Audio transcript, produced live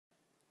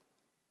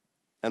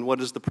And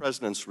what is the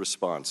president's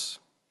response?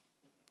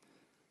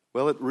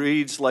 Well, it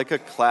reads like a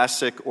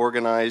classic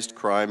organized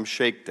crime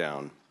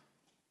shakedown.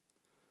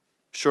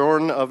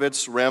 Shorn of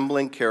its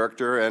rambling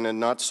character and in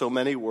not so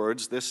many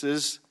words, this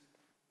is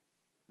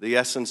the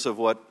essence of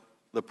what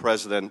the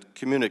president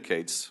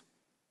communicates.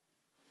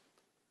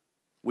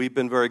 We've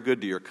been very good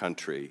to your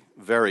country,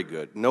 very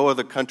good. No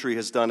other country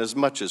has done as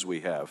much as we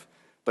have.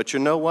 But you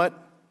know what?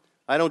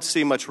 I don't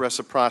see much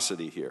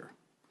reciprocity here.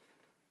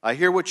 I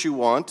hear what you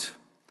want.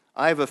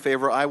 I have a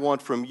favor I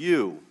want from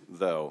you,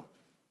 though.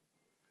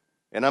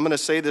 And I'm going to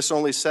say this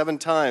only 7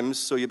 times,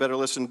 so you better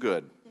listen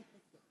good.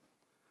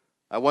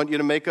 I want you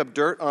to make up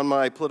dirt on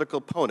my political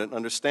opponent,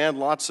 understand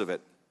lots of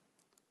it.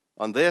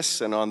 On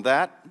this and on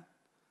that,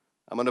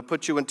 I'm going to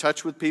put you in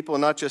touch with people,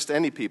 and not just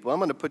any people. I'm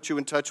going to put you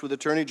in touch with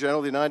Attorney General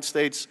of the United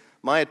States,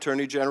 my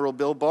Attorney General,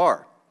 Bill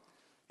Barr.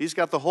 He's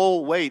got the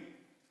whole weight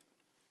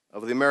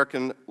of the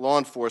American law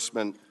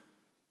enforcement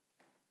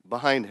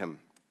behind him.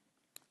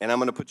 And I'm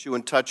going to put you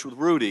in touch with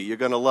Rudy. You're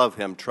going to love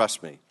him,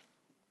 trust me.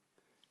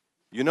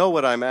 You know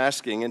what I'm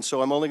asking, and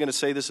so I'm only going to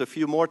say this a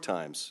few more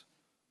times,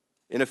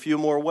 in a few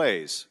more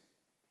ways.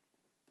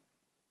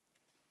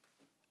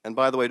 And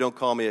by the way, don't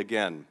call me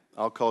again.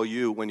 I'll call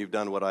you when you've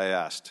done what I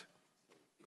asked.